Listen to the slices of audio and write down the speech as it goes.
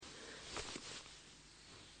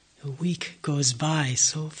The week goes by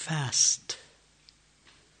so fast.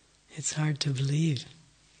 It's hard to believe.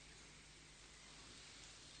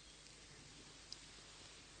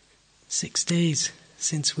 6 days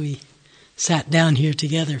since we sat down here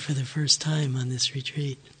together for the first time on this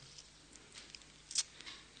retreat.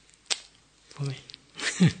 Boy.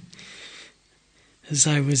 As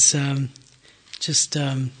I was just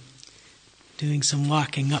doing some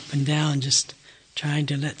walking up and down, just trying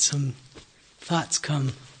to let some thoughts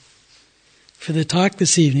come for the talk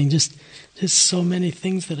this evening. Just so many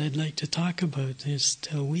things that I'd like to talk about.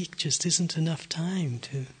 Just a week just isn't enough time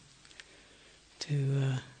to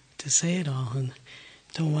say it all, and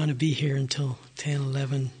don't want to be here until 10,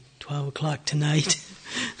 11, 12 o'clock tonight.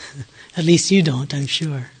 At least you don't, I'm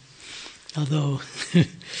sure. Although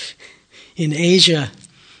in Asia,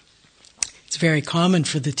 it's very common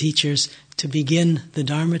for the teachers to begin the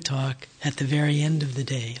Dharma talk at the very end of the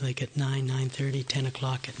day, like at 9, 9:30, 10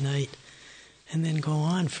 o'clock at night, and then go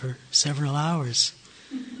on for several hours.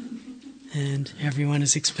 And everyone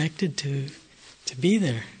is expected to be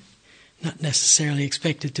there. Not necessarily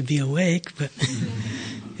expected to be awake, but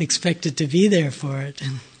expected to be there for it.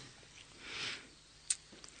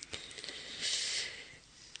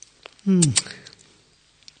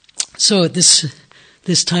 So at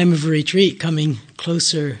this time of retreat, coming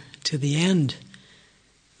closer to the end,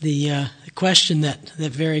 the question that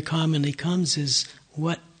very commonly comes is,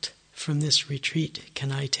 what from this retreat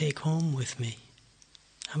can I take home with me?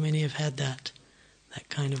 How many have had that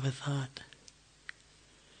kind of a thought?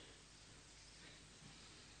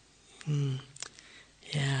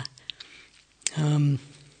 Yeah.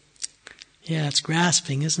 Yeah, it's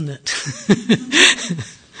grasping, isn't it?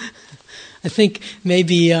 I think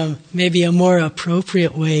maybe a more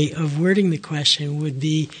appropriate way of wording the question would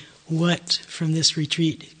be, what from this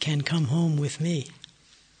retreat can come home with me?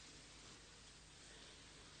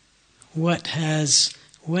 What has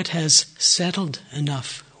settled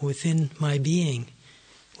enough within my being?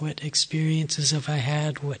 What experiences have I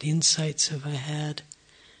had? What insights have I had?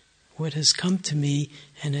 What has come to me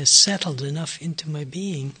and has settled enough into my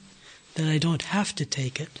being that I don't have to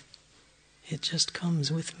take it. It just comes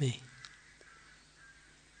with me.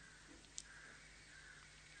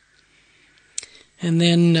 And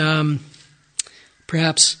then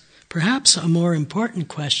perhaps a more important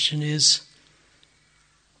question is,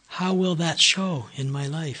 how will that show in my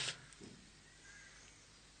life?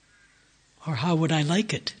 Or how would I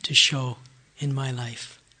like it to show in my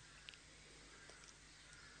life?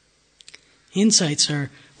 Insights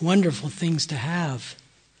are wonderful things to have,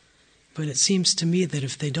 but it seems to me that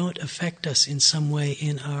if they don't affect us in some way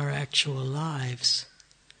in our actual lives,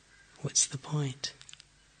 what's the point?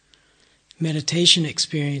 Meditation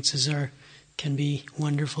experiences can be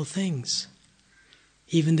wonderful things,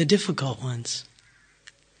 even the difficult ones.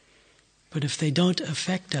 But if they don't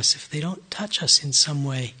affect us, if they don't touch us in some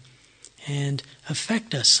way and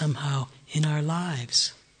affect us somehow in our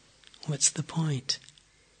lives, what's the point?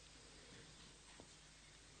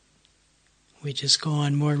 We just go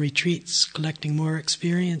on more retreats, collecting more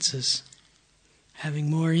experiences, having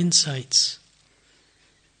more insights,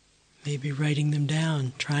 maybe writing them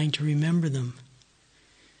down, trying to remember them.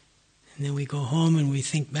 And then we go home and we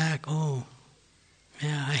think back, oh,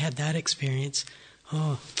 yeah, I had that experience.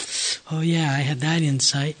 Oh yeah, I had that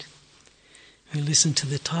insight. We listen to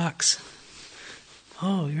the talks.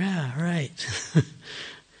 Oh, yeah, right.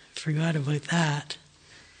 Forgot about that.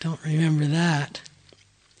 Don't remember that.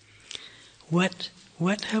 What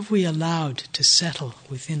have we allowed to settle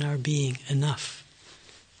within our being enough,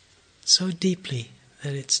 so deeply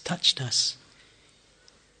that it's touched us?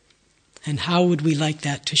 And how would we like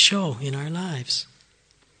that to show in our lives?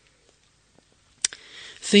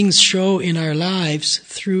 Things show in our lives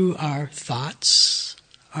through our thoughts,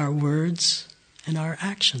 our words, and our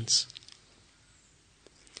actions.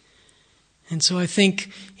 And so I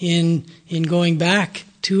think in going back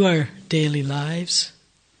to our daily lives,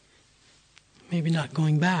 maybe not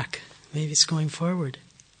going back, maybe it's going forward,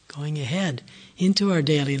 going ahead into our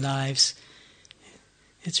daily lives.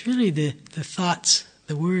 It's really the thoughts,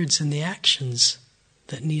 the words, and the actions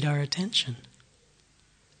that need our attention.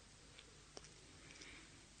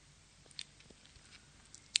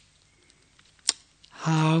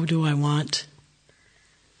 How do I want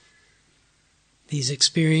these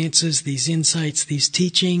experiences, these insights, these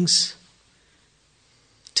teachings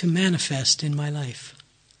to manifest in my life?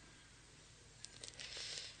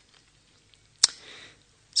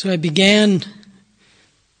 So I began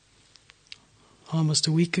almost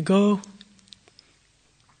a week ago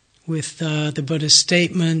with the Buddha's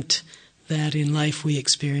statement that in life we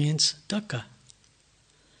experience dukkha.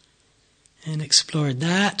 and explored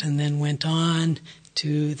that, and then went on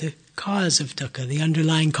to the cause of dukkha, the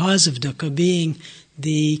underlying cause of dukkha being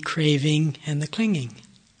the craving and the clinging.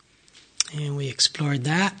 And we explored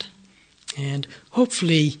that, and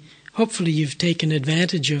hopefully you've taken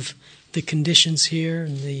advantage of the conditions here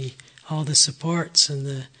and all the supports and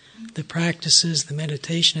the practices, the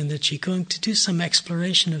meditation and the Qigong, to do some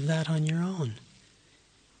exploration of that on your own,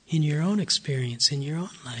 in your own experience, in your own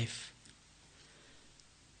life.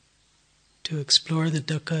 To explore the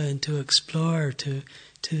dukkha and to explore, to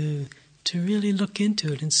really look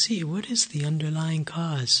into it and see what is the underlying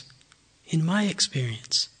cause in my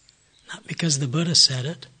experience. Not because the Buddha said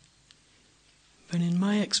it, but in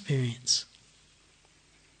my experience.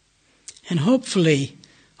 And hopefully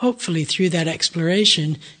through that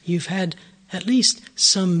exploration, you've had at least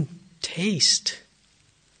some taste,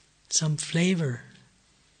 some flavor,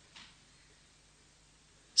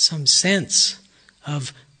 some sense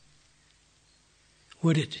of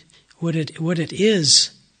what it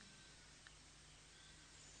is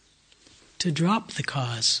to drop the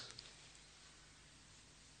cause,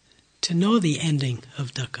 to know the ending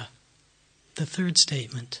of dukkha, the third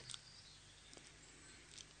statement.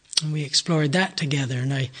 And we explored that together,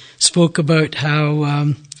 and I spoke about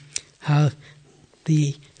how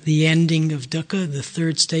the ending of dukkha, the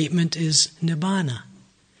third statement, is nibbana.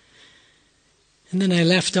 And then I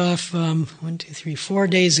left off 4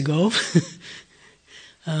 days ago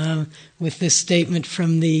with this statement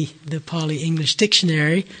from the Pali English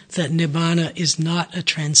Dictionary that nibbana is not a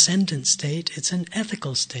transcendent state, it's an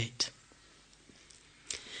ethical state.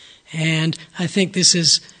 And I think this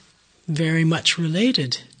is very much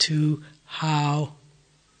related to how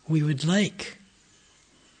we would like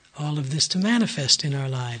all of this to manifest in our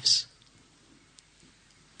lives.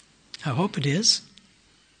 I hope it is.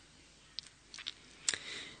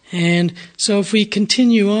 And so if we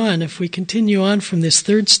continue on from this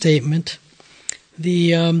third statement,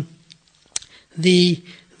 the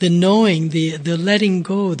knowing, the letting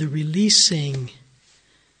go, the releasing,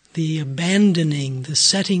 the abandoning, the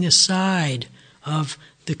setting aside of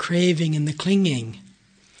the craving and the clinging,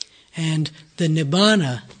 and the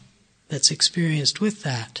nibbana that's experienced with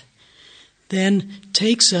that, then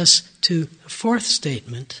takes us to the fourth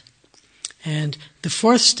statement. And the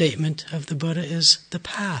fourth statement of the Buddha is the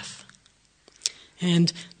path.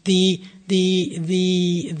 And the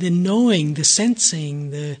knowing, the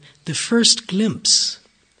sensing, the first glimpse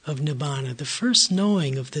of nibbana, the first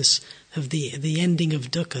knowing of this, of the ending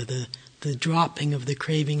of dukkha, the dropping of the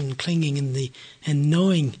craving and clinging, and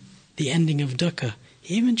knowing the ending of dukkha,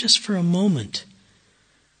 even just for a moment.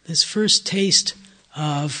 This first taste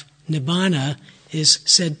of nibbana is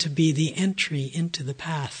said to be the entry into the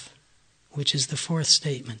path, which is the fourth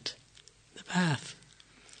statement, the path.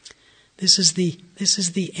 This is the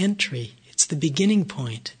entry. It's the beginning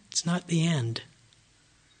point. It's not the end.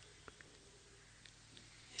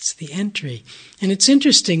 It's the entry. And it's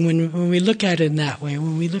interesting when we look at it in that way,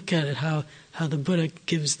 when we look at it how the Buddha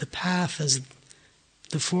gives the path as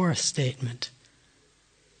the fourth statement.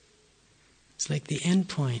 It's like the end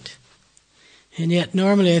point. And yet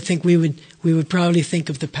normally I think we would probably think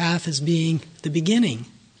of the path as being the beginning.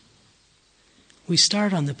 We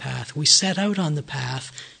start on the path, we set out on the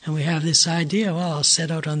path, and we have this idea, well, I'll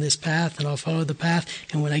set out on this path and I'll follow the path,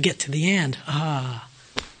 and when I get to the end,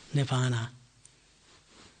 nibbana.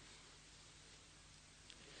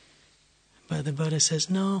 But the Buddha says,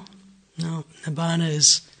 no, nibbana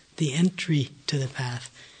is the entry to the path.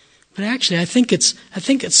 But actually, I think it's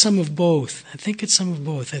some of both. I think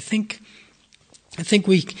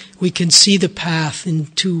we can see the path in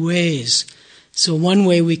two ways. So one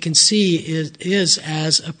way we can see is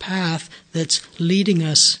as a path that's leading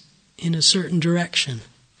us in a certain direction.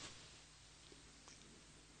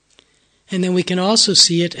 And then we can also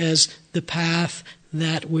see it as the path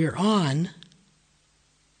that we're on.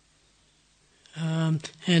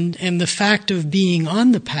 And the fact of being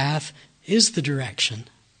on the path is the direction.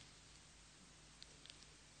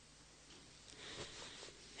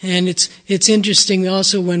 And it's interesting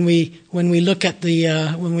also when we look at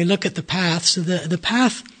the path. So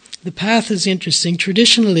the path is interesting.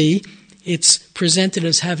 Traditionally, it's presented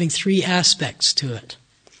as having three aspects to it,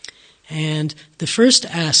 and the first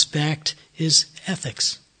aspect is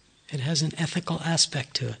ethics. It has an ethical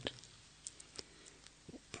aspect to it,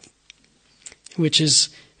 which is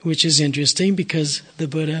interesting because the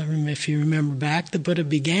Buddha, if you remember back, the Buddha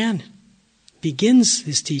begins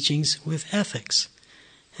his teachings with ethics.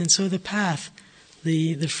 And so the path,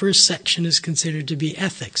 the first section is considered to be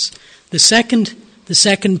ethics. The second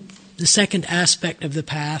aspect of the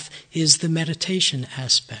path is the meditation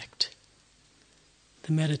aspect.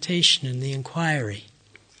 the meditation and the inquiry.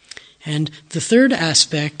 And the third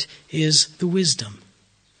aspect is the wisdom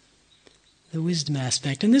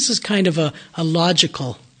aspect. And this is kind of a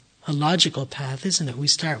logical path, isn't it? We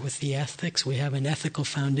start with the ethics, we have an ethical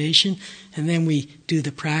foundation, and then we do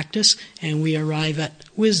the practice, and we arrive at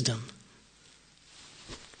wisdom.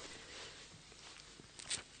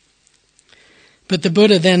 But the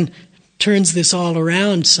Buddha then turns this all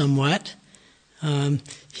around somewhat.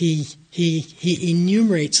 He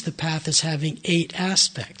enumerates the path as having 8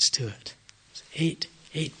 aspects to it.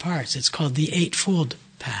 8 parts. It's called the Eightfold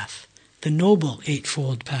path, the Noble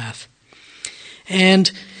Eightfold path.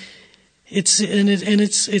 And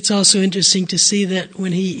it's also interesting to see that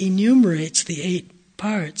when he enumerates the 8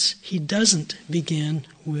 parts, he doesn't begin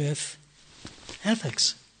with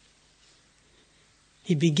ethics.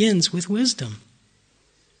 He begins with wisdom.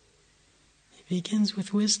 Begins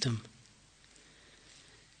with wisdom.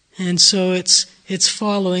 And so it's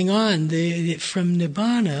following on. From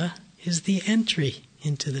Nibbana is the entry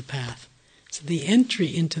into the path. So the entry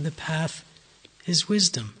into the path is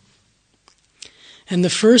wisdom. And the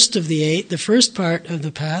first of the 8, the first part of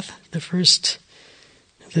the path, the first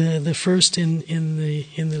in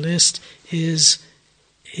the list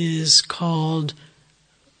is called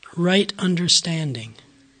right understanding.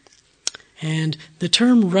 And the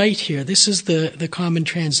term right here, this is the common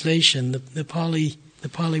translation. The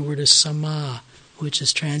Pali word is sama, which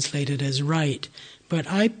is translated as right. But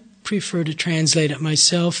I prefer to translate it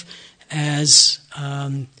myself as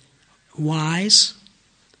wise,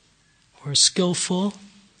 or skillful,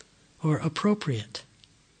 or appropriate.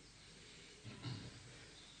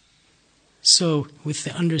 So, with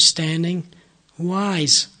the understanding,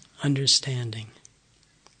 wise understanding.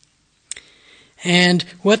 And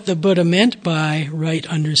what the Buddha meant by right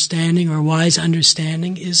understanding or wise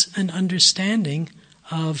understanding is an understanding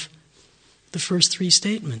of the first 3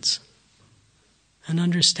 statements. An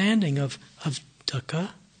understanding of dukkha,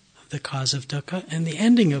 of the cause of dukkha, and the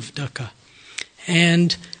ending of dukkha.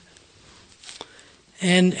 And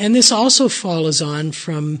this also follows on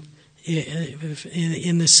from,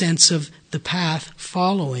 in the sense of the path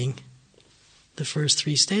following the first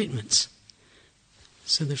 3 statements.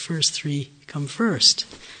 So the first 3 come first.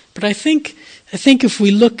 But I think if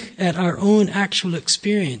we look at our own actual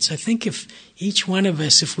experience, I think if each one of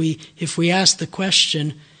us, if we ask the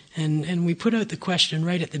question, and we put out the question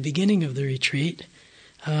right at the beginning of the retreat,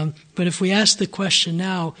 but if we ask the question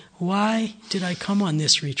now, why did I come on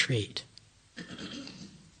this retreat?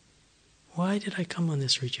 Why did I come on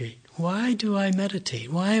this retreat? Why do I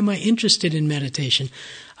meditate? Why am I interested in meditation?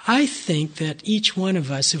 I think that each one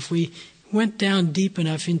of us, if we went down deep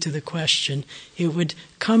enough into the question, it would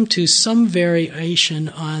come to some variation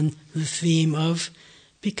on the theme of,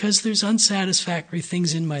 because there's unsatisfactory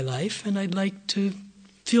things in my life and I'd like to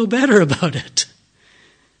feel better about it.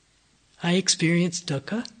 I experience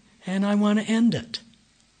dukkha and I want to end it.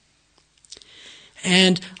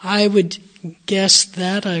 And I would guess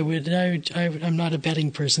that I'm not a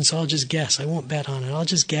betting person, so I'll just guess. I won't bet on it. I'll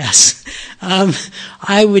just guess.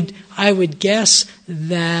 I would guess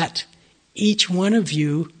that each one of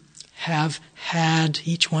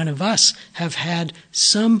us have had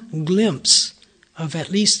some glimpse of at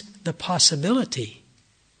least the possibility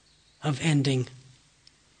of the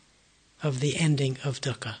ending of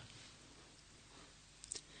dukkha.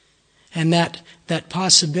 And that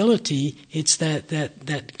possibility, it's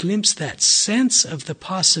that glimpse, that sense of the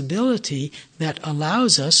possibility that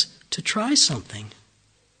allows us to try something.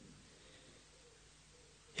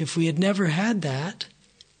 If we had never had that,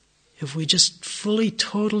 if we just fully,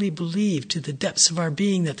 totally believe to the depths of our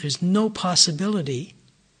being that there's no possibility,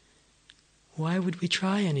 why would we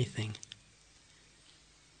try anything?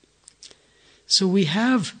 So we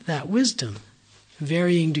have that wisdom,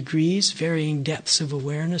 varying degrees, varying depths of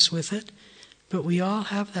awareness with it, but we all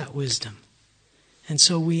have that wisdom. And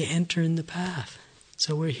so we enter in the path.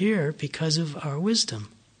 So we're here because of our wisdom.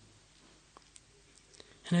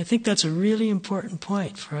 And I think that's a really important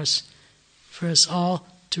point for us all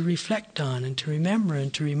to reflect on and to remember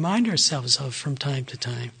and to remind ourselves of from time to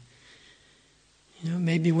time.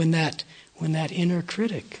 Maybe when that inner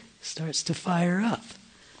critic starts to fire up,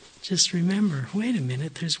 just remember, wait a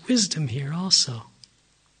minute, there's wisdom here also.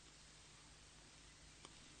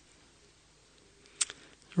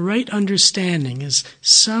 Right understanding is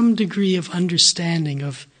some degree of understanding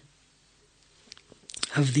of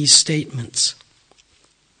these statements.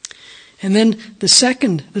 And then the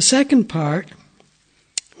second part,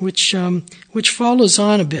 which follows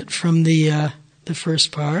on a bit from the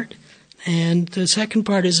first part, and the second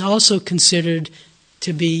part is also considered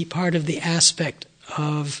to be part of the aspect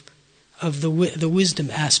of of the wisdom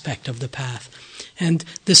aspect of the path. And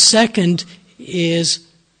the second is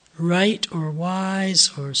right or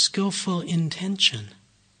wise or skillful intention.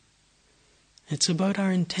 It's about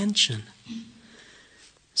our intention.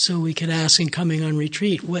 So we could ask in coming on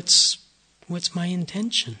retreat, what's my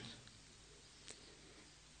intention?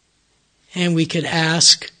 And we could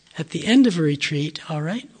ask at the end of a retreat, all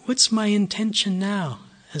right, what's my intention now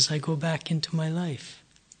as I go back into my life?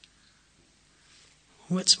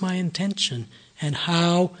 What's my intention? And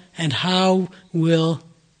how will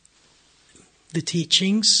the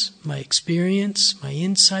teachings, my experience, my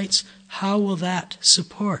insights, how will that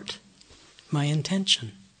support my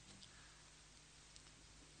intention?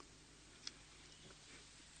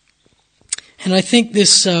 And I think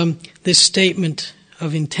this statement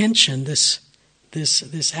of intention, this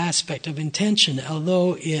aspect of intention,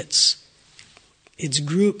 although it's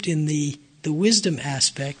grouped in the wisdom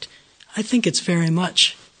aspect, I think it's very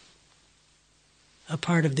much a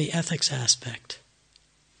part of the ethics aspect.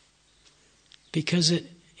 Because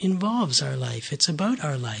it involves our life. It's about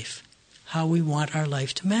our life. How we want our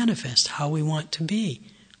life to manifest, how we want to be,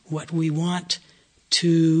 what we want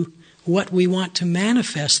to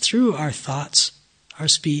manifest through our thoughts, our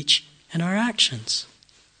speech, and our actions.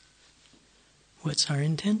 What's our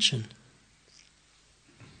intention?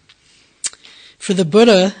 For the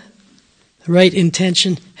Buddha, the right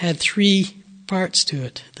intention had 3 parts to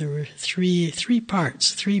it. There were three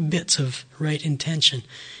parts, 3 bits of right intention.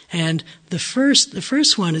 And the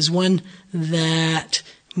first one is one that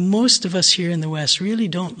most of us here in the West really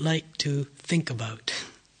don't like to think about.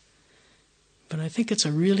 But I think it's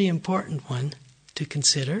a really important one to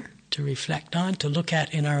consider, to reflect on, to look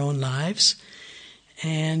at in our own lives.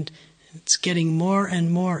 And it's getting more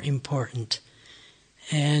and more important.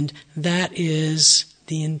 And that is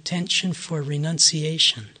the intention for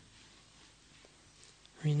renunciation.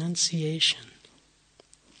 Renunciation.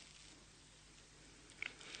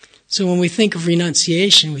 So when we think of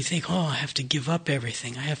renunciation, we think, I have to give up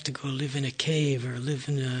everything. I have to go live in a cave or live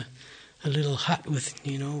in a little hut with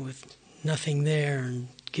nothing there and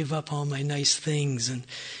give up all my nice things. And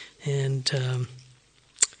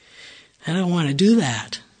I don't want to do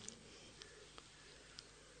that.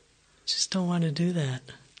 Just don't want to do that.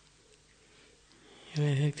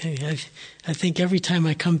 I think every time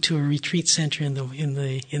I come to a retreat center in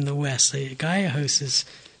the West, the Gaia House is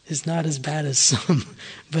not as bad as some,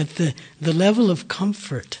 but the level of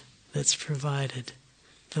comfort that's provided,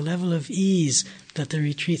 the level of ease that the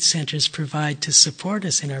retreat centers provide to support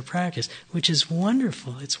us in our practice, which is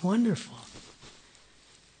wonderful. It's wonderful.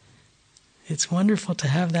 It's wonderful to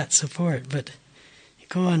have that support, but you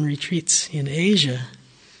go on retreats in Asia,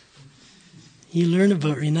 you learn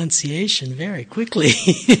about renunciation very quickly.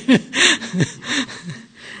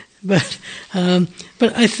 But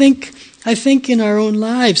I think in our own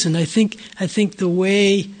lives, and I think the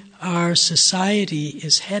way our society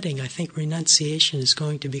is heading, I think renunciation is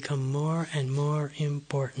going to become more and more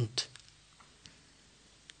important.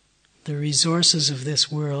 The resources of this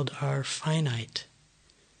world are finite.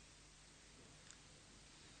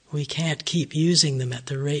 We can't keep using them at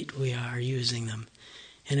the rate we are using them.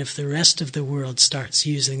 And if the rest of the world starts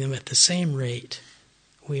using them at the same rate,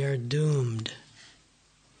 we are doomed.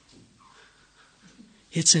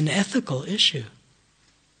 It's an ethical issue.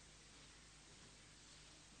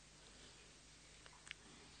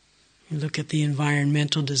 We look at the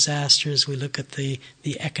environmental disasters, we look at the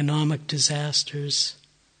economic disasters,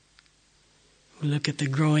 we look at the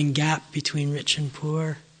growing gap between rich and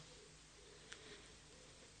poor.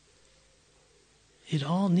 It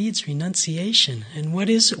all needs renunciation. And what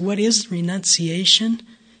is renunciation?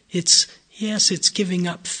 It's giving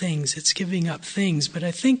up things. It's giving up things. But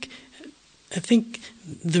I think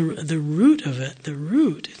the root of it,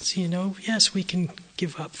 it's, yes, we can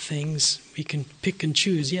give up things. We can pick and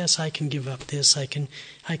choose. Yes, I can give up this. I can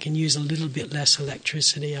use a little bit less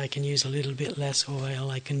electricity. I can use a little bit less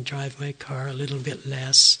oil. I can drive my car a little bit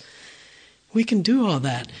less. We can do all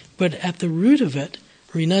that. But at the root of it,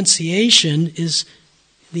 renunciation is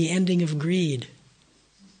the ending of greed.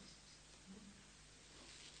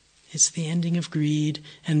 It's the ending of greed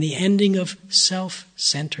and the ending of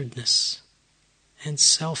self-centeredness and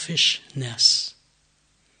selfishness.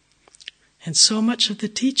 And so much of the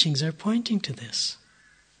teachings are pointing to this.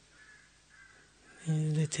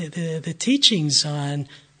 The teachings on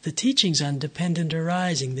dependent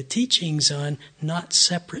arising, the teachings on not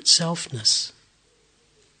separate selfness.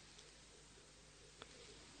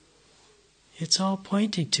 It's all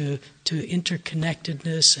pointing to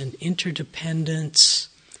interconnectedness and interdependence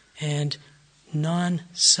and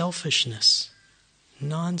non-selfishness,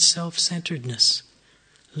 non-self-centeredness,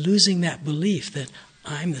 losing that belief that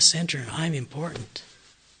I'm the center, I'm important.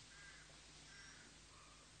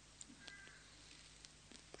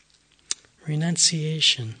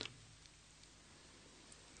 Renunciation.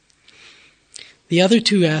 The other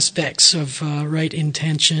two aspects of right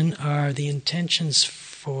intention are the intentions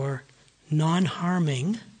for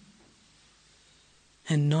non-harming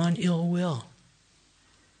and non-ill will.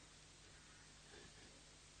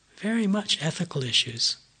 Very much ethical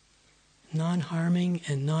issues. Non-harming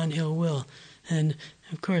and non-ill will. And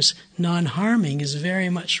of course, non-harming is very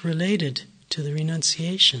much related to the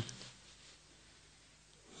renunciation.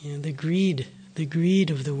 You know, the greed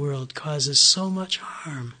of the world causes so much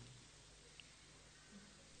harm.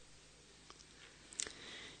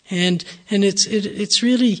 And it's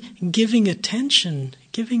really giving attention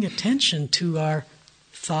to our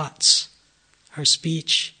thoughts, our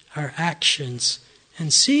speech, our actions,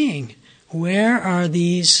 and seeing where are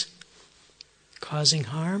these causing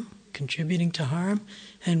harm, contributing to harm,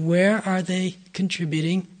 and where are they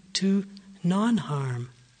contributing to non-harm,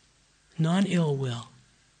 non-ill will.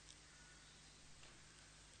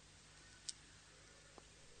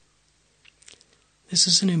 This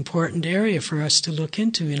is an important area for us to look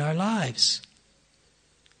into in our lives,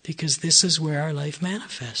 because this is where our life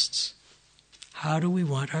manifests. How do we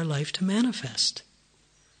want our life to manifest?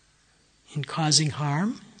 In causing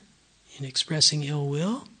harm, in expressing ill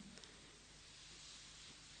will,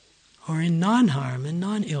 or in non-harm and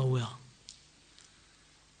non-ill will?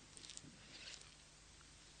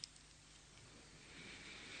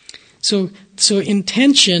 So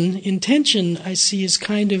intention I see is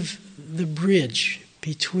kind of the bridge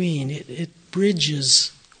between. It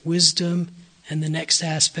bridges wisdom and the next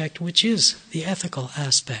aspect, which is the ethical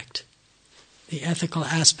aspect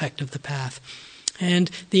of the path. And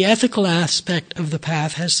the ethical aspect of the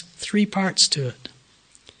path has three parts to it.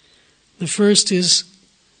 The first is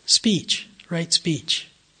speech, right speech,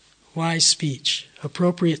 wise speech,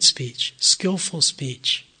 appropriate speech, skillful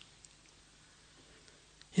speech.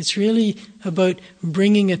 It's really about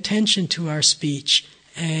bringing attention to our speech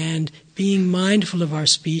and being mindful of our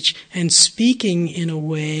speech and speaking in a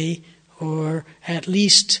way, or at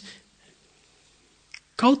least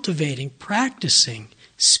cultivating, practicing,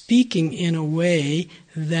 speaking in a way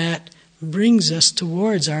that brings us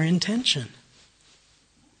towards our intention.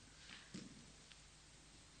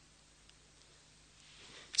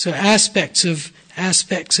 So aspects of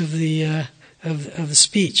the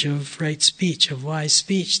speech, of right speech, of wise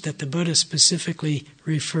speech that the Buddha specifically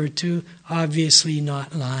referred to: obviously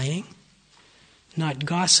not lying, not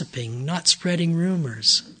gossiping, not spreading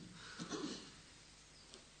rumors,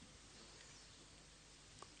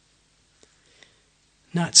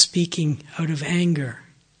 not speaking out of anger,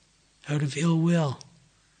 out of ill will.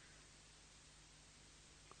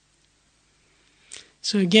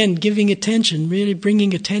 So again, giving attention, really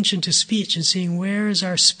bringing attention to speech and seeing, where is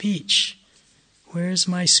our speech? Where is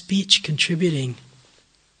my speech contributing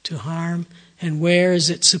to harm, and where is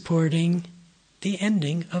it supporting the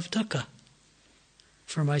ending of dukkha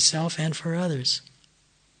for myself and for others?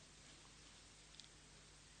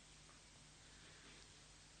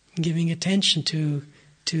 Giving attention to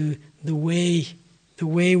the way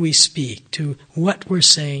we speak, to what we're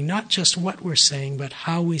saying, not just what we're saying, but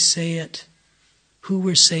how we say it, who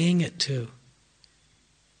we're saying it to,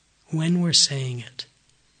 when we're saying it,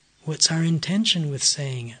 what's our intention with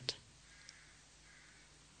saying it.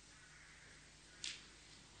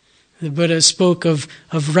 The Buddha spoke of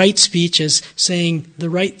right speech as saying the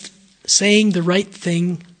right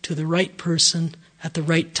thing to the right person at the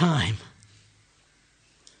right time.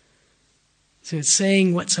 So it's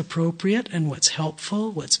saying what's appropriate and what's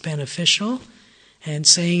helpful, what's beneficial, and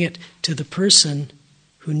saying it to the person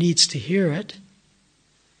who needs to hear it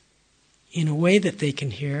in a way that they can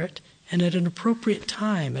hear it, and at an appropriate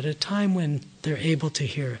time, at a time when they're able to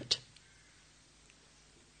hear it.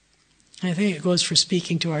 I think it goes for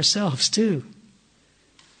speaking to ourselves too.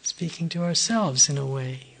 Speaking to ourselves in a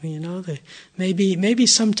way, maybe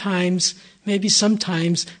sometimes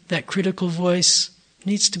that critical voice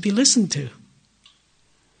needs to be listened to.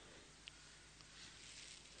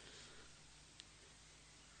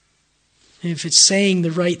 And if it's saying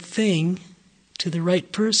the right thing to the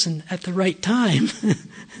right person at the right time,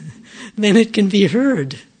 then it can be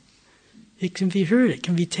heard. It can be heard. It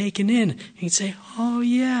can be taken in. You can say, oh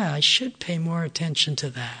yeah, I should pay more attention to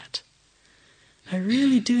that. I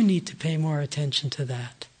really do need to pay more attention to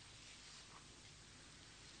that.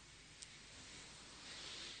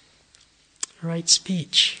 Right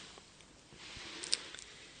speech.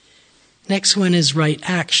 Next one is right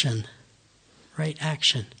action. Right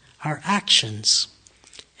action. Our actions.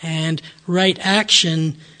 And right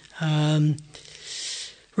action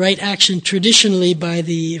traditionally by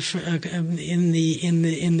in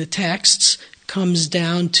the texts comes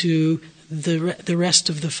down to the rest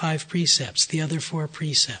of the 5 precepts, the other 4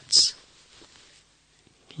 precepts.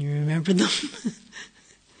 Can you remember them?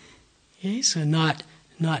 Okay, so not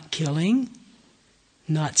killing,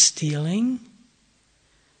 not stealing,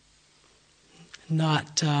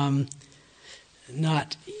 not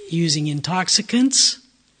using intoxicants,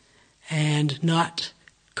 and not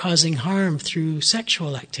causing harm through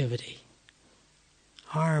sexual activity.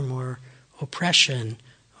 Harm or oppression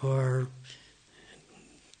or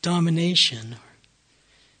domination or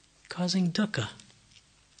causing dukkha.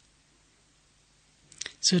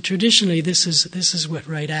 So traditionally, this is what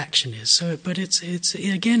right action is. So, but it's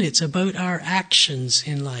about our actions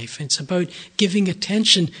in life. It's about giving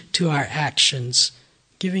attention to our actions,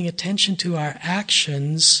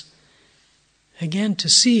 again, to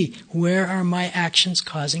see where are my actions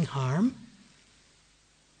causing harm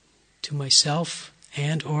to myself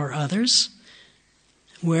and or others.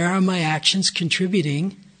 Where are my actions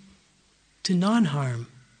contributing to non-harm,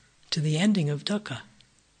 to the ending of dukkha?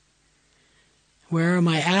 Where are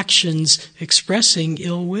my actions expressing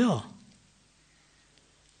ill will?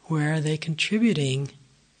 Where are they contributing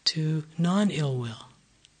to non-ill will?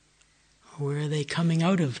 Or where are they coming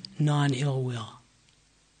out of non-ill will?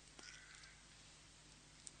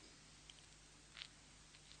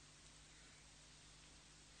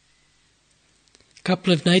 A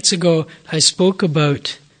couple of nights ago, I spoke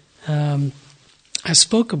about the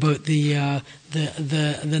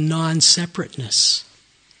non-separateness.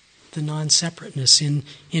 The non-separateness.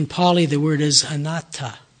 In Pali, the word is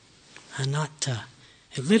anatta. Anatta.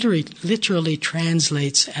 It literally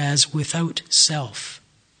translates as without self.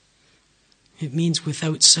 It means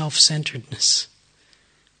without self-centeredness,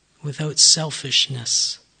 without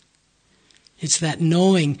selfishness. It's that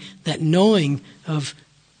knowing of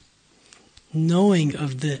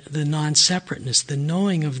the non-separateness, the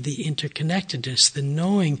knowing of the interconnectedness, the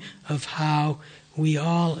knowing of how we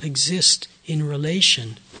all exist in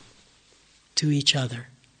relation to each other.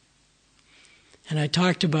 And I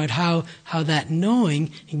talked about how that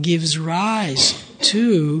knowing gives rise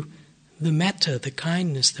to the metta, the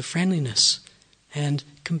kindness, the friendliness, and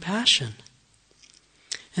compassion.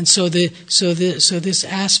 And so this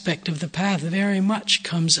aspect of the path very much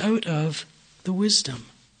comes out of the wisdom.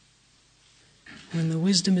 When the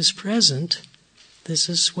wisdom is present, this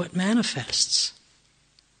is what manifests.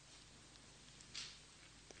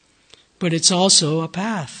 But it's also a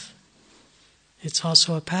path. It's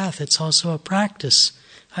also a path. It's also a practice.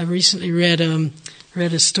 I recently read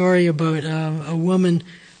a story about a woman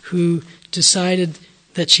who decided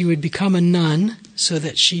that she would become a nun so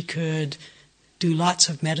that she could do lots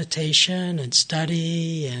of meditation and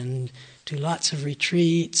study and do lots of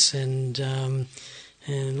retreats and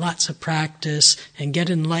lots of practice and get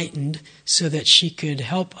enlightened so that she could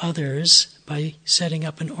help others by setting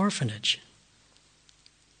up an orphanage.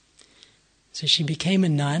 So she became a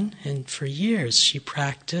nun, and for years she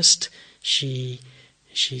practiced. She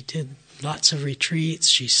did lots of retreats.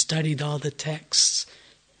 She studied all the texts.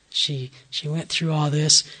 She went through all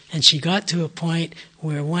this, and she got to a point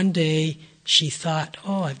where one day she thought,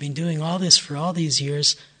 "Oh, I've been doing all this for all these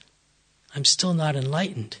years. I'm still not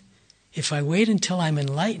enlightened. If I wait until I'm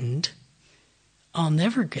enlightened, I'll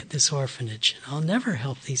never get this orphanage. I'll never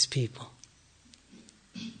help these people."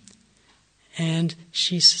 And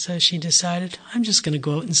so she decided, I'm just going to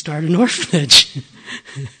go out and start an orphanage.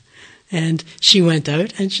 And she went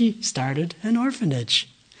out and she started an orphanage.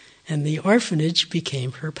 And the orphanage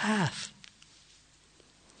became her path.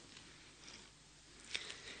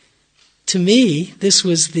 To me, this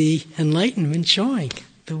was the enlightenment showing.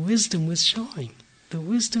 The wisdom was showing. The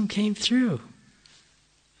wisdom came through.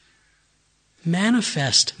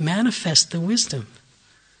 Manifest the wisdom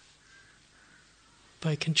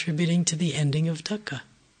by contributing to the ending of dukkha.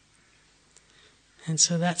 And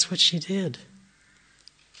so that's what she did.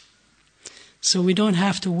 So we don't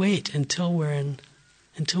have to wait until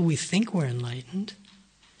we think we're enlightened.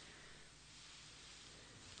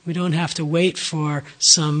 We don't have to wait for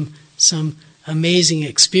some amazing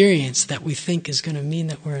experience that we think is going to mean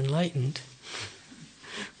that we're enlightened.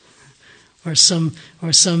 Or some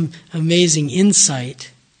amazing insight.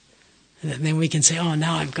 And then we can say, "Oh,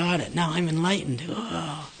 now I've got it. Now I'm enlightened.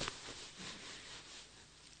 Oh.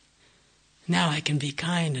 Now I can be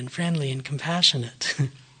kind and friendly and compassionate."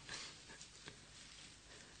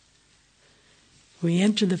 We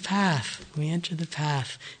enter the path.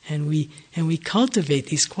 And we cultivate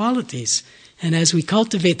these qualities. And as we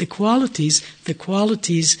cultivate the qualities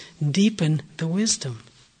deepen the wisdom.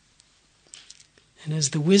 And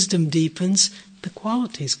as the wisdom deepens, the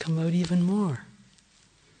qualities come out even more.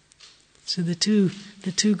 So the two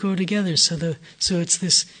go together. So it's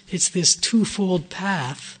this twofold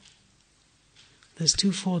path. This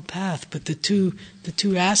twofold path, but the two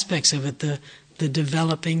aspects of it, the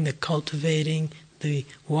developing, the cultivating, the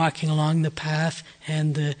walking along the path,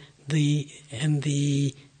 and the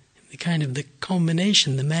kind of the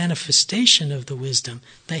culmination, the manifestation of the wisdom,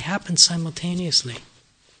 they happen simultaneously.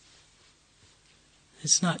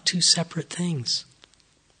 It's not two separate things.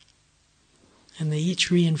 And they each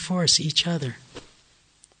reinforce each other.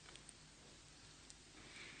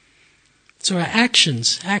 So our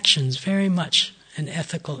actions, very much an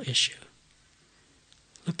ethical issue.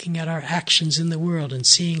 Looking at our actions in the world and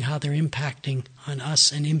seeing how they're impacting on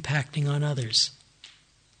us and impacting on others.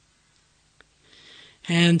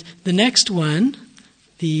 And the next one,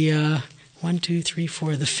 the 1, 2, 3,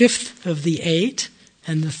 4, the fifth of the 8,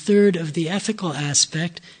 and the third of the ethical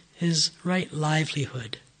aspect is right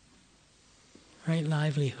livelihood. Right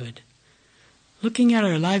livelihood. Looking at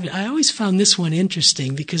our livelihood, I always found this one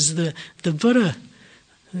interesting because the Buddha,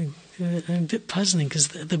 a bit puzzling because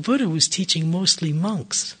the Buddha was teaching mostly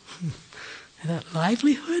monks. That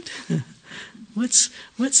livelihood? What's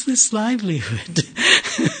this livelihood?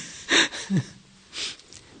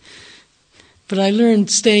 But I learned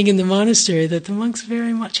staying in the monastery that the monks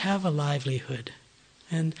very much have a livelihood.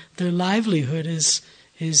 And their livelihood is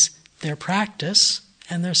their practice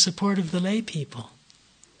and their support of the lay people.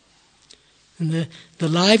 And the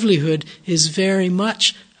livelihood is very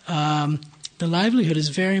much a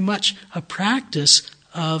practice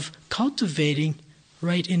of cultivating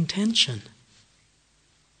right intention.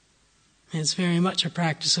 And it's very much a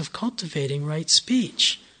practice of cultivating right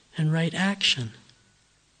speech and right action.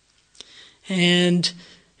 And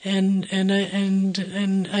I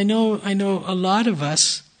know a lot of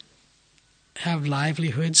us have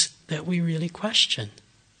livelihoods that we really question.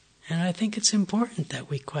 And I think it's important that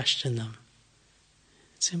we question them.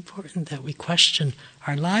 It's important that we question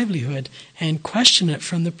our livelihood and question it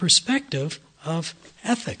from the perspective of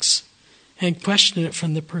ethics and question it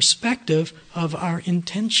from the perspective of our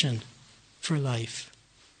intention for life.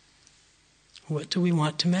 What do we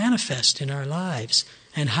want to manifest in our lives?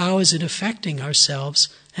 And how is it affecting ourselves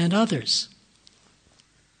and others?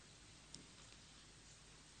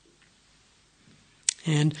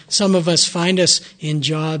 And some of us find us in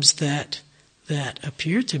jobs that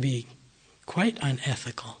appear to be quite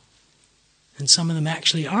unethical. And some of them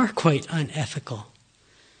actually are quite unethical.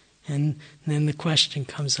 And then the question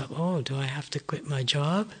comes up, do I have to quit my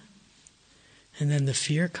job? And then the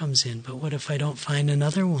fear comes in, but what if I don't find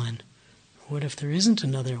another one? What if there isn't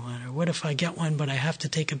another one? Or what if I get one but I have to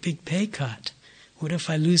take a big pay cut? What if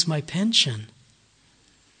I lose my pension?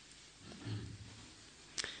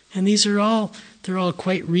 And they're all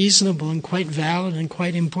quite reasonable and quite valid and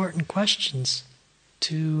quite important questions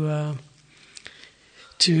to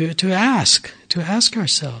ask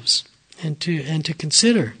ourselves and to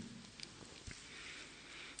consider.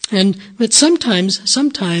 But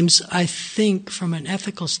sometimes I think from an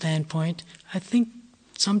ethical standpoint,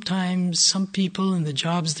 sometimes some people in the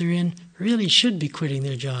jobs they're in really should be quitting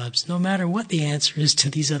their jobs, no matter what the answer is to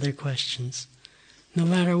these other questions, no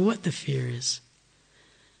matter what the fear is.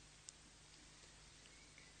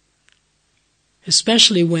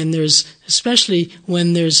 Especially when there's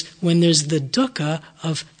the dukkha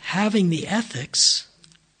of having the ethics,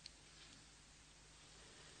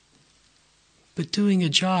 but doing a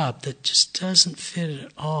job that just doesn't fit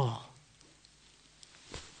at all.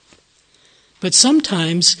 But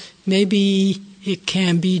sometimes maybe it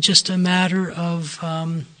can be just a matter of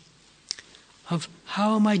how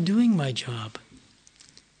am I doing my job?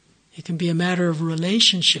 It can be a matter of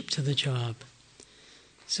relationship to the job.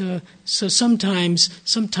 So sometimes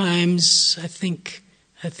I think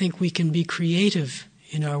we can be creative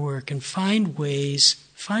in our work and find ways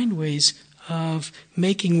of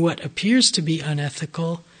making what appears to be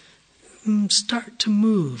unethical start to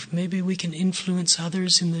move. Maybe we can influence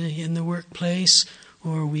others in the workplace,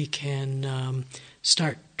 or we can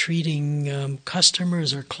start treating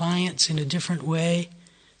customers or clients in a different way,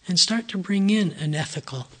 and start to bring in an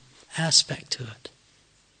ethical aspect to it.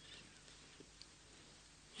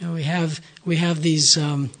 You know, we have these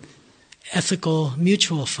ethical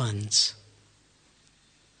mutual funds,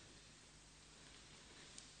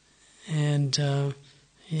 and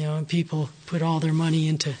people put all their money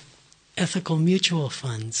into ethical mutual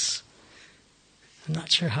funds. I'm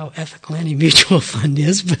not sure how ethical any mutual fund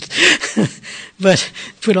is, but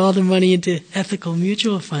put all the money into ethical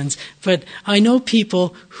mutual funds. But I know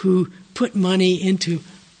people who put money into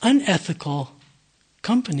unethical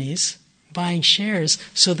companies, buying shares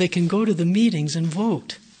so they can go to the meetings and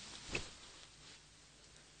vote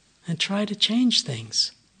and try to change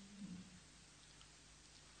things.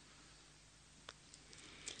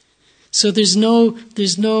 So there's no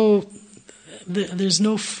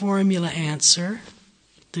formula answer.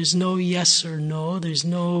 There's no yes or no. There's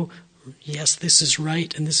no yes, this is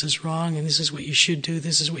right and this is wrong and this is what you should do,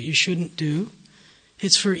 this is what you shouldn't do.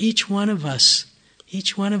 It's for each one of us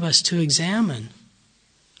to examine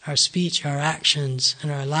our speech, our actions,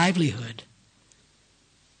 and our livelihood.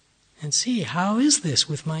 And see, how is this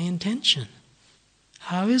with my intention?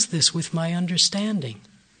 How is this with my understanding?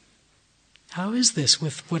 How is this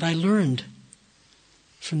with what I learned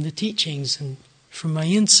from the teachings and from my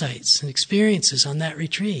insights and experiences on that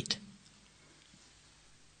retreat?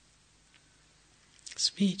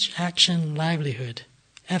 Speech, action, livelihood,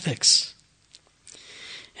 ethics.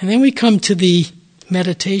 And then we come to the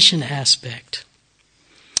meditation aspect.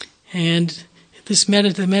 And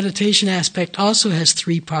the meditation aspect also has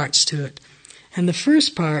 3 parts to it. And the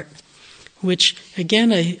first part, which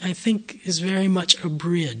again I think is very much a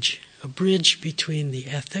bridge between the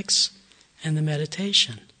ethics and the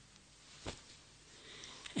meditation.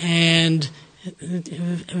 And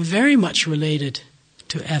very much related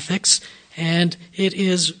to ethics, and it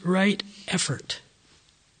is right effort.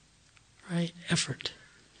 Right effort.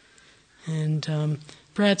 And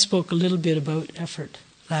Brad spoke a little bit about effort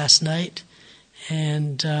last night,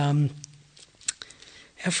 and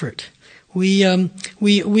effort. We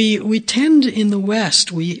tend in the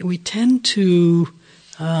West we tend to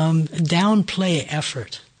downplay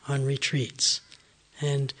effort on retreats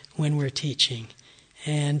and when we're teaching,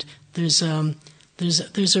 and there's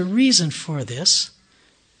a reason for this,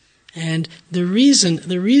 and the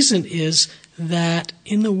reason is that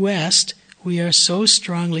in the West we are so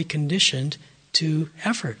strongly conditioned to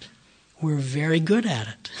effort. We're very good at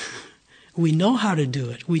it. We know how to do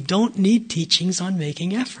it. We don't need teachings on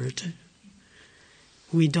making effort.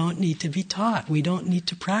 We don't need to be taught. We don't need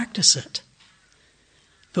to practice it.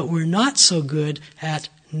 But we're not so good at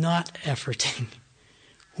not efforting.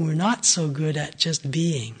 We're not so good at just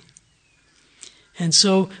being. And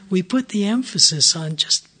so we put the emphasis on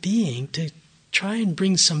just being to try and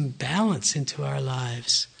bring some balance into our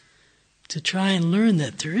lives, to try and learn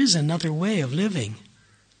that there is another way of living.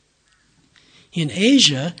 In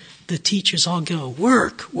Asia, the teachers all go,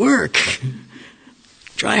 work,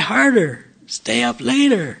 try harder, stay up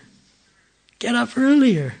later, get up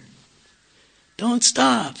earlier, don't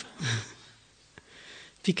stop.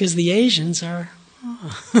 Because the Asians are,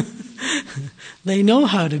 they know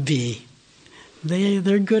how to be.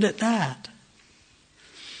 They're good at that.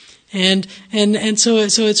 And so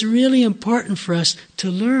it's really important for us to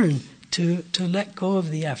learn to let go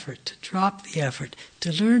of the effort, to drop the effort,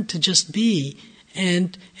 to learn to just be,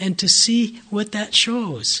 and to see what that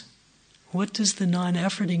shows. What does the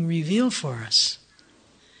non-efforting reveal for us?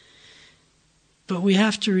 But we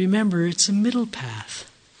have to remember it's a middle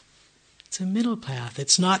path. It's a middle path.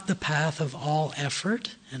 It's not the path of all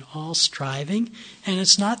effort and all striving, and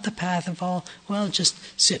it's not the path of all, well, just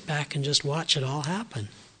sit back and just watch it all happen.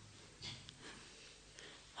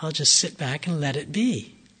 I'll just sit back and let it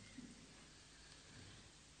be.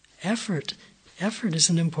 Effort is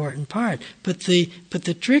an important part, but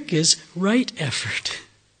the trick is right effort,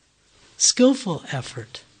 skillful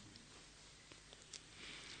effort.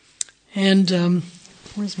 And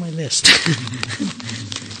where's my list?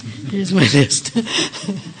 Here's my list.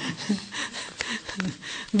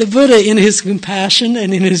 The Buddha, in his compassion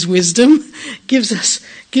and in his wisdom, gives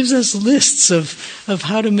us lists of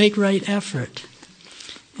how to make right effort.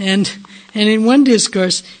 And in one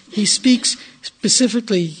discourse, he speaks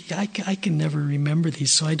specifically, I can never remember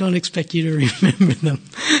these, so I don't expect you to remember them.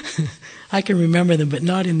 I can remember them, but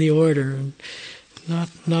not in the order,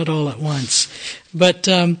 not all at once. But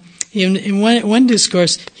in one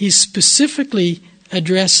discourse, he's specifically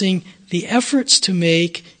addressing the efforts to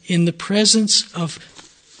make in the presence of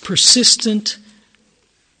persistent,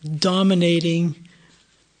 dominating,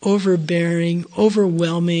 overbearing,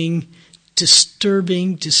 overwhelming,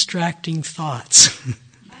 disturbing, distracting thoughts.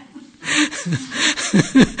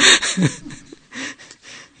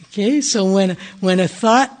 Okay, so when a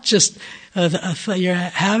thought just you're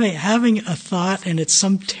having a thought and it's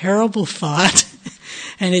some terrible thought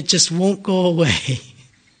and it just won't go away,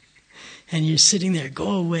 and you're sitting there,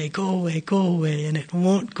 go away, and it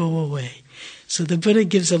won't go away. So the Buddha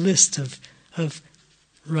gives a list of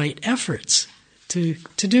right efforts to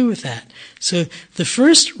do with that. So the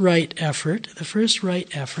first right effort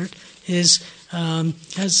is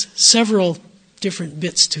has several different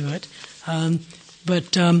bits to it,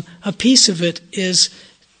 but a piece of it is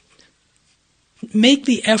make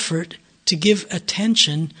the effort to give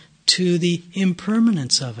attention to the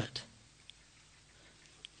impermanence of it.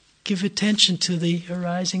 Give attention to the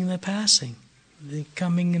arising and the passing, the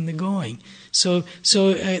coming and the going. So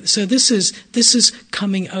this is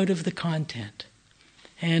coming out of the content,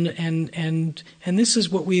 and this is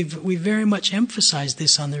what we very much emphasized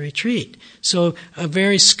this on the retreat. So a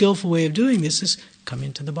very skillful way of doing this is come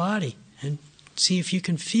into the body and see if you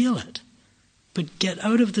can feel it, but get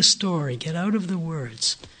out of the story, get out of the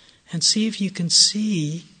words, and see if you can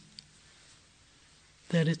see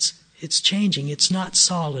that it's changing. It's not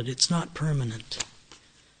solid. It's not permanent.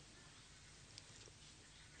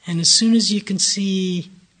 And as soon as you can see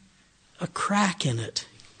a crack in it,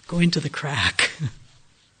 go into the crack.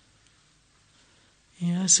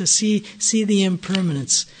 So see the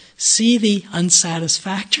impermanence. See the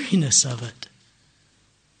unsatisfactoriness of it.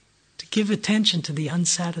 To give attention to the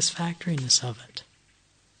unsatisfactoriness of it.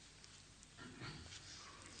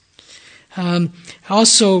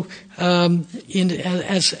 Also,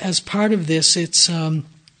 as part of this, it's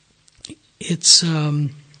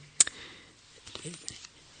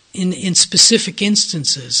in specific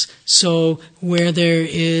instances. So where there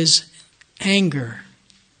is anger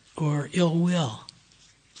or ill will,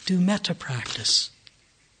 do metta practice.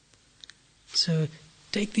 So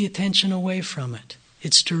take the attention away from it.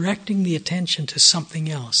 It's directing the attention to something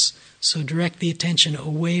else. So direct the attention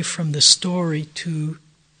away from the story to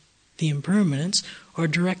the impermanence, or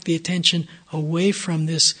direct the attention away from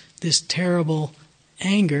this terrible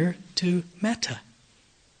anger to metta.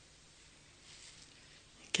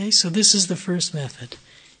 Okay, so this is the first method.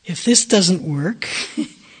 If this doesn't work,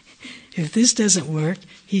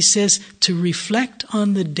 he says to reflect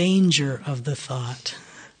on the danger of the thought.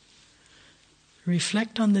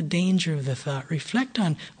 Reflect on the danger of the thought. Reflect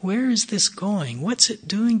on, where is this going? What's it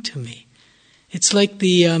doing to me? It's like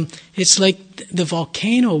the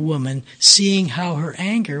volcano woman seeing how her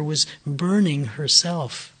anger was burning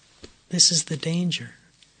herself. This is the danger.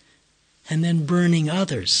 And then burning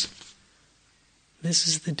others. This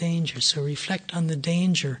is the danger. So reflect on the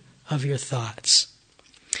danger of your thoughts.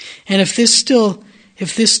 And if this still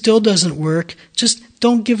doesn't work, just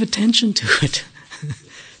don't give attention to it.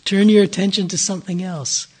 Turn your attention to something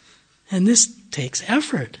else. And this takes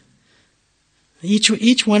effort.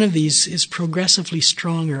 Each one of these is progressively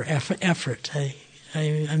stronger effort. I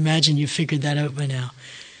imagine you figured that out by now.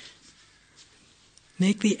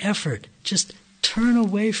 Make the effort. Just turn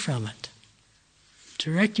away from it.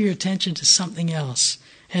 Direct your attention to something else.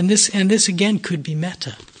 And this again could be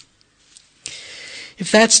metta. If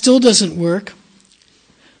that still doesn't work,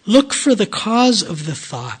 look for the cause of the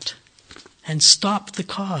thought and stop the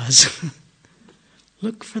cause.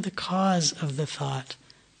 Look for the cause of the thought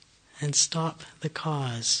and stop the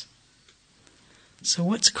cause. So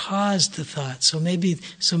what's caused the thought? So maybe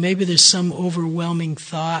there's some overwhelming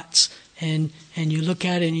thoughts, and you look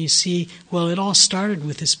at it and you see, well, it all started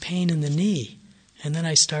with this pain in the knee, and then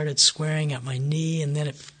I started swearing at my knee, and then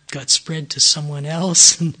it got spread to someone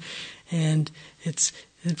else, but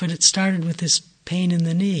it started with this pain in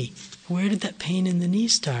the knee. Where did that pain in the knee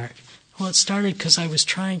start? Well, it started because I was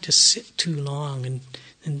trying to sit too long,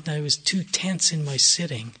 and I was too tense in my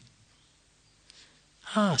sitting.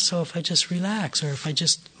 So if I just relax, or if I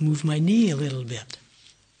just move my knee a little bit.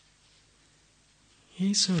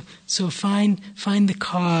 Okay, so find the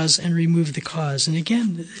cause and remove the cause. And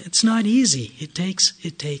again, it's not easy. It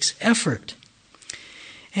takes effort.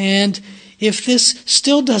 And if this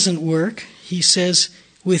still doesn't work, he says,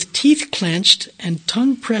 with teeth clenched and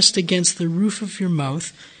tongue pressed against the roof of your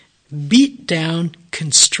mouth, beat down,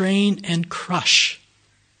 constrain, and crush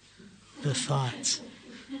the thoughts.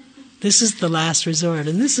 This is the last resort,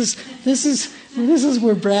 and this is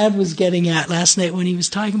where Brad was getting at last night when he was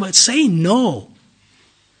talking about say no.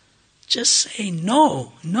 Just say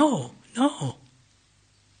no, no, no.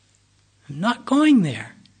 I'm not going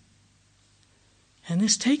there. And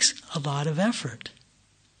this takes a lot of effort.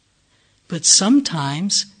 But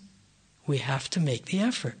sometimes we have to make the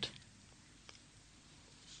effort.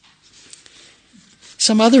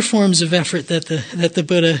 Some other forms of effort that the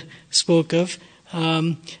Buddha spoke of.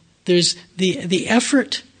 There's the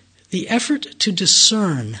effort to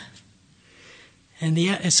discern, and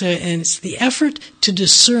it's the effort to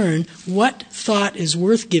discern what thought is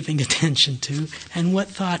worth giving attention to and what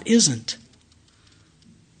thought isn't,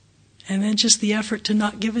 and then just the effort to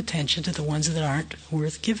not give attention to the ones that aren't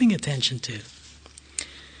worth giving attention to.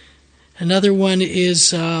 Another one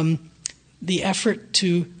is the effort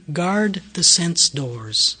to guard the sense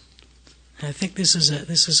doors. And I think this is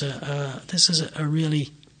a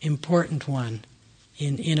really important one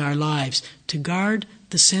in our lives, to guard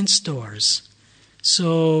the sense doors.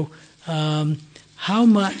 So how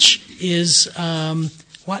much is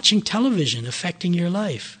watching television affecting your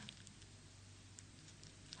life?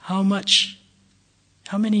 How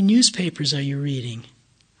many newspapers are you reading?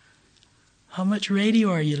 How much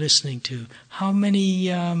radio are you listening to? How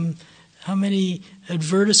many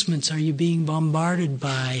advertisements are you being bombarded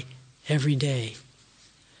by every day?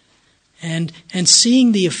 And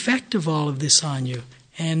seeing the effect of all of this on you.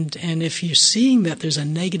 And if you're seeing that there's a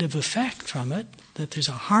negative effect from it, that there's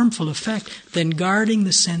a harmful effect, then guarding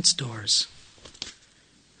the sense doors.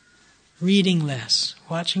 Reading less,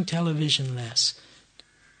 watching television less,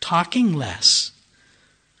 talking less.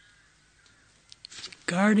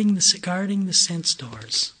 Guarding the sense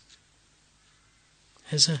doors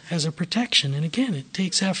as a protection. And again, it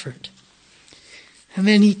takes effort. And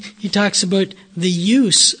then he talks about the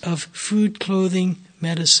use of food, clothing,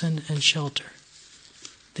 medicine, and shelter.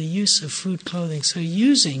 The use of food, clothing. So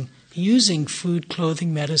using food,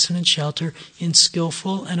 clothing, medicine, and shelter in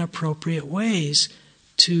skillful and appropriate ways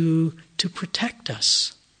to protect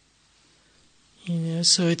us.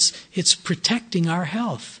 So it's protecting our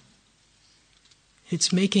health.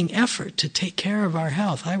 It's making effort to take care of our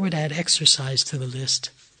health. I would add exercise to the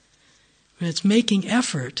list. But it's making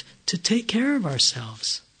effort to take care of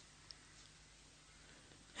ourselves.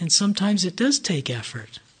 And sometimes it does take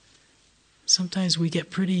effort. Sometimes we get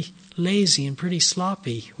pretty lazy and pretty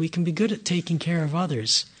sloppy. We can be good at taking care of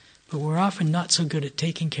others, but we're often not so good at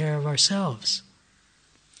taking care of ourselves.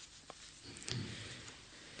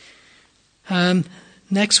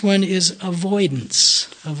 Next one is avoidance.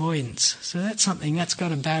 Avoidance. So that's something that's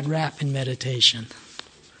got a bad rap in meditation.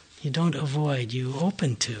 You don't avoid, you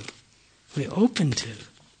open to. We open to.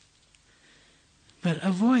 But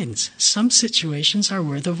avoidance. Some situations are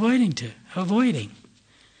worth avoiding.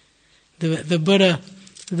 The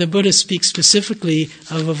Buddha speaks specifically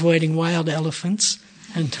of avoiding wild elephants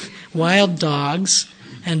and wild dogs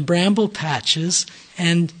and bramble patches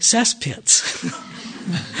and cesspits.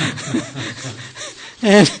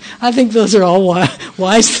 And I think those are all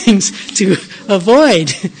wise things to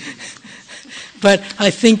avoid. But I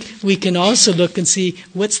think we can also look and see,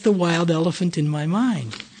 what's the wild elephant in my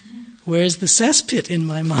mind? Where's the cesspit in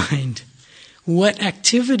my mind? What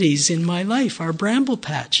activities in my life are bramble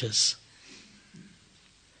patches?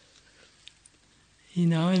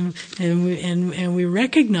 And we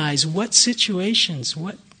recognize what situations,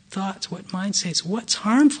 what thoughts, what mindsets, what's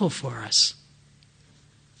harmful for us.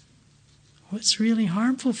 What's really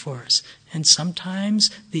harmful for us? And sometimes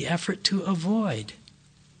the effort to avoid.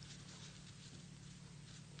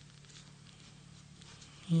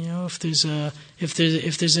 If there's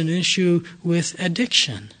an issue with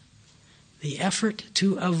addiction, the effort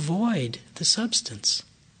to avoid the substance.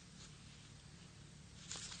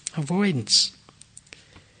 Avoidance.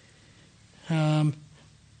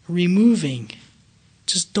 Removing.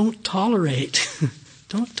 Just don't tolerate.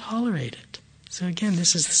 Don't tolerate it. So again,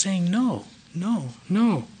 this is saying no.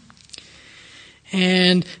 No.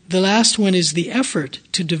 And the last one is the effort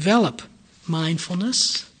to develop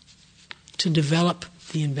mindfulness, to develop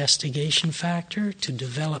the investigation factor, to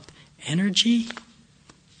develop energy,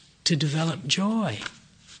 to develop joy,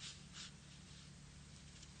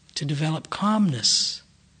 to develop calmness,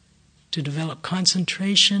 to develop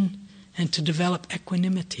concentration, and to develop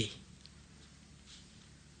equanimity.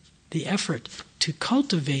 The effort to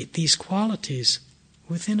cultivate these qualities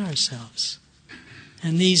within ourselves.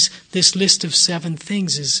 And this list of 7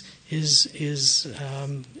 things is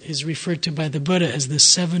referred to by the Buddha as the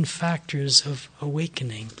 7 factors of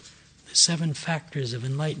awakening, the 7 factors of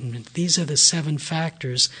enlightenment. These are the 7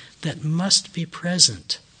 factors that must be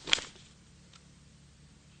present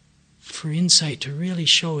for insight to really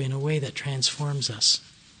show in a way that transforms us.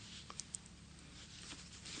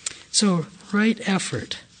 So, right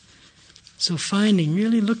effort. So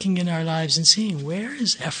really looking in our lives and seeing, where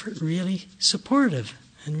is effort really supportive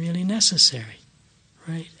and really necessary?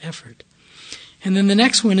 Right effort. And then the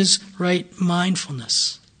next one is right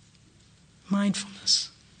mindfulness. Mindfulness.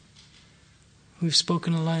 We've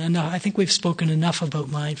spoken a lot enough. I think we've spoken enough about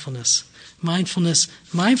mindfulness. Mindfulness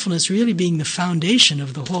really being the foundation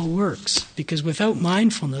of the whole works, because without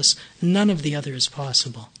mindfulness, none of the other is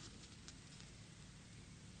possible.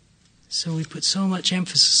 So we put so much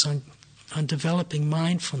emphasis on developing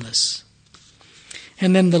mindfulness.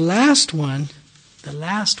 And then the last one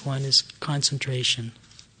is concentration,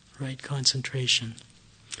 right? Concentration.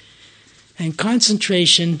 And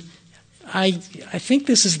concentration, I think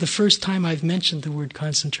this is the first time I've mentioned the word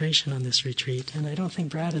concentration on this retreat, and I don't think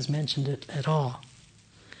Brad has mentioned it at all.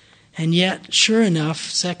 And yet, sure enough,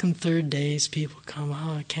 second, third days, people come,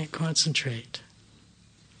 I can't concentrate.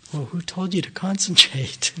 Well, who told you to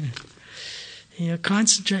concentrate?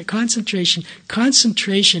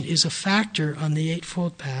 Concentration is a factor on the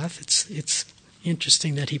Eightfold Path. It's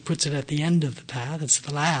interesting that he puts it at the end of the path. It's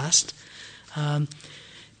the last.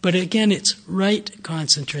 But again, it's right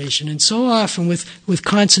concentration. And so often with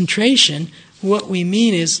concentration, what we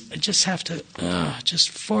mean is I just have to just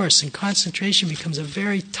force. And concentration becomes a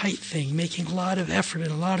very tight thing, making a lot of effort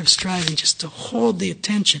and a lot of striving just to hold the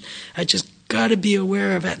attention. I just got to be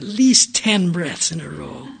aware of at least 10 breaths in a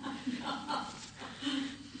row.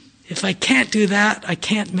 If I can't do that, I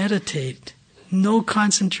can't meditate. No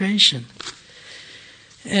concentration.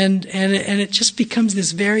 And it just becomes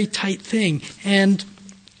this very tight thing. And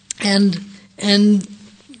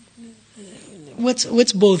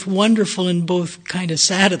what's both wonderful and both kind of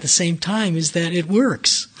sad at the same time is that it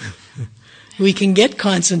works. We can get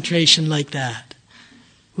concentration like that.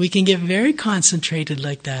 We can get very concentrated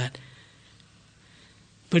like that.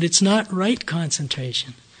 But it's not right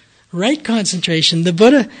concentration. Right concentration, the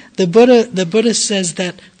Buddha says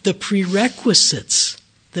that the prerequisites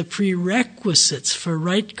for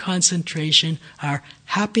right concentration are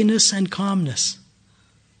happiness and calmness.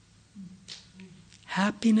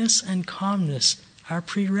 Happiness and calmness are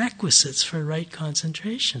prerequisites for right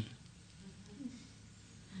concentration.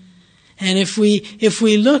 And if we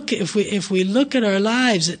look at our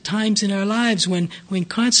lives, at times in our lives when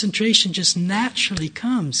concentration just naturally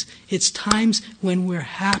comes, it's times when we're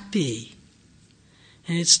happy.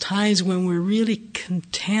 And it's times when we're really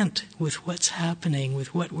content with what's happening,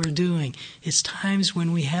 with what we're doing. It's times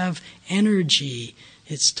when we have energy.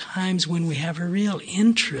 It's times when we have a real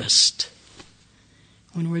interest.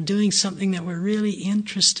 When we're doing something that we're really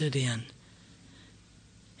interested in.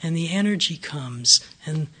 And the energy comes,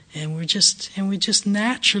 and we just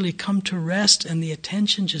naturally come to rest, and the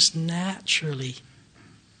attention just naturally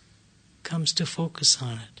comes to focus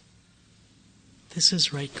on it. This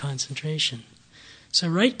is right concentration. So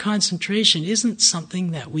right concentration isn't something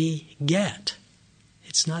that we get.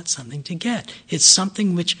 It's not something to get. It's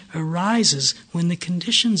something which arises when the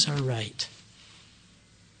conditions are right.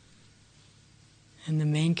 And the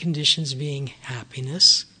main conditions being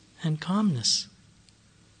happiness and calmness.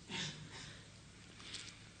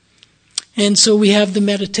 And so we have the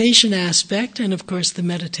meditation aspect, and of course the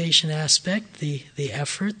meditation aspect, the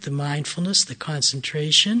effort, the mindfulness, the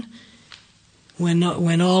concentration. When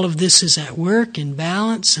all of this is at work, in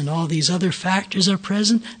balance, and all these other factors are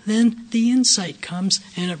present, then the insight comes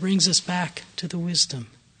and it brings us back to the wisdom.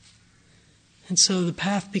 And so the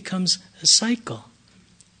path becomes a cycle.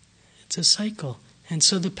 It's a cycle. And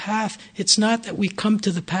so the path, it's not that we come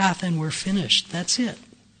to the path and we're finished. That's it.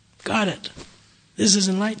 Got it. This is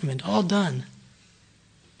enlightenment, all done.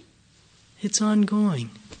 It's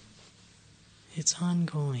ongoing. It's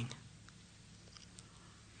ongoing.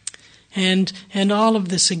 And all of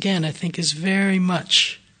this, again, I think is very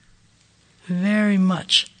much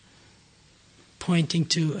pointing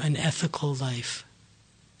to an ethical life.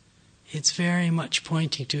 It's very much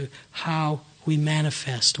pointing to how we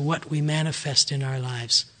manifest, what we manifest in our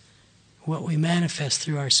lives, what we manifest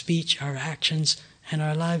through our speech, our actions, and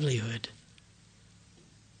our livelihood.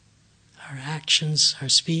 Our actions, our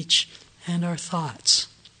speech, and our thoughts.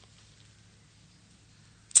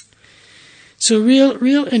 So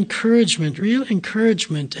real encouragement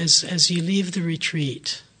as you leave the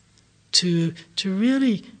retreat to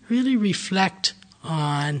really reflect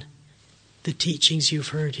on the teachings you've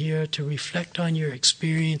heard here, to reflect on your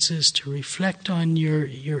experiences, to reflect on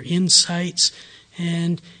your insights,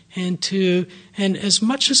 and as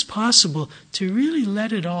much as possible to really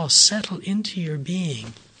let it all settle into your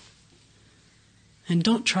being. And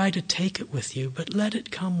don't try to take it with you, but let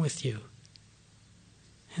it come with you.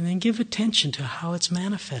 And then give attention to how it's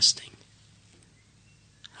manifesting.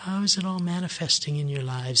 How is it all manifesting in your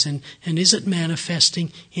lives? And is it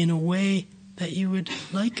manifesting in a way that you would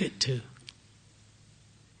like it to?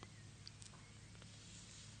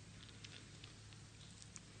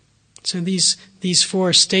 So these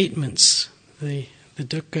four statements, the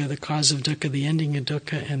dukkha, the cause of dukkha, the ending of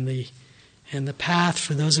dukkha, and the path,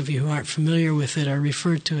 for those of you who aren't familiar with it, are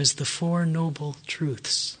referred to as the Four Noble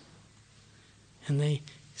Truths. And they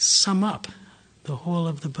sum up the whole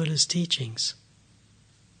of the Buddha's teachings.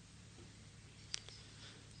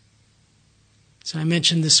 So I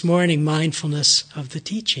mentioned this morning mindfulness of the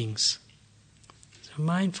teachings. So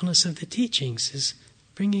mindfulness of the teachings is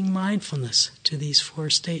bringing mindfulness to these four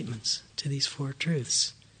statements, to these four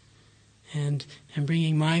truths. And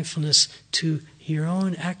bringing mindfulness to your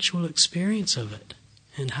own actual experience of it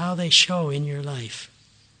and how they show in your life.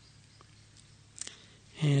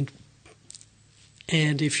 And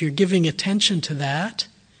if you're giving attention to that,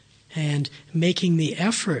 and making the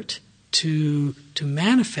effort to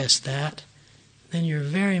manifest that, then you're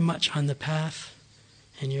very much on the path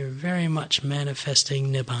and you're very much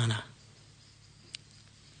manifesting Nibbana.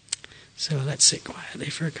 So let's sit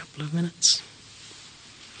quietly for a couple of minutes.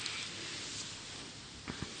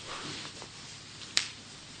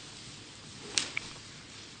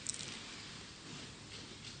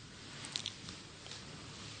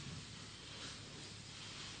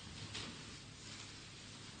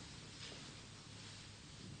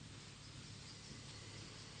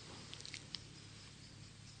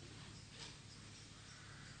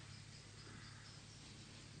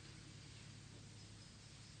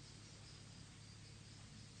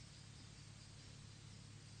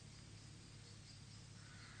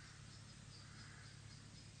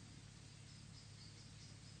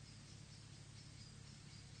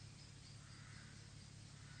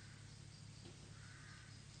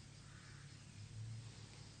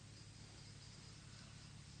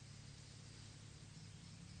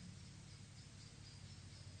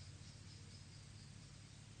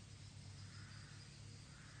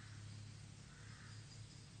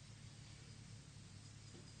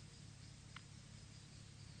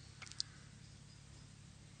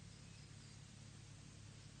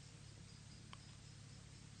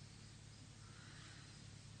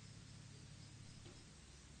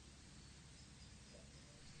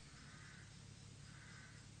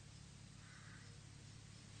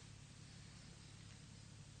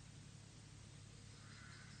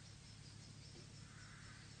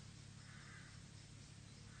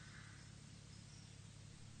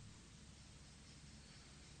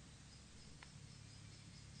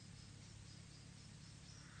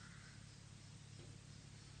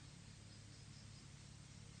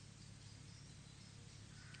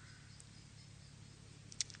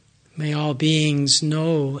 May all beings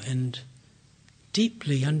know and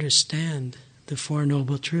deeply understand the Four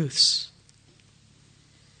Noble Truths.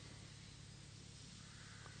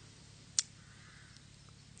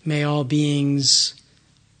 May all beings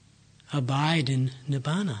abide in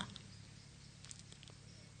Nibbana.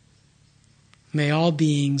 May all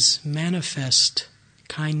beings manifest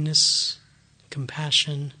kindness,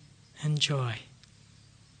 compassion, and joy.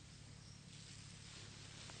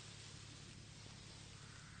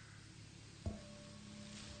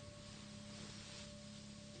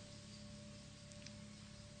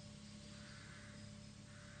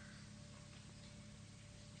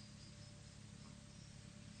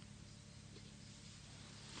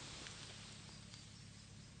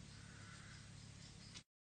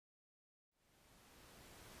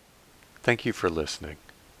 Thank you for listening.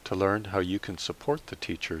 To learn how you can support the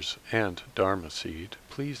teachers and Dharma Seed,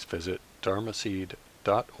 please visit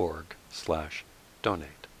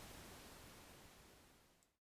dharmaseed.org/donate.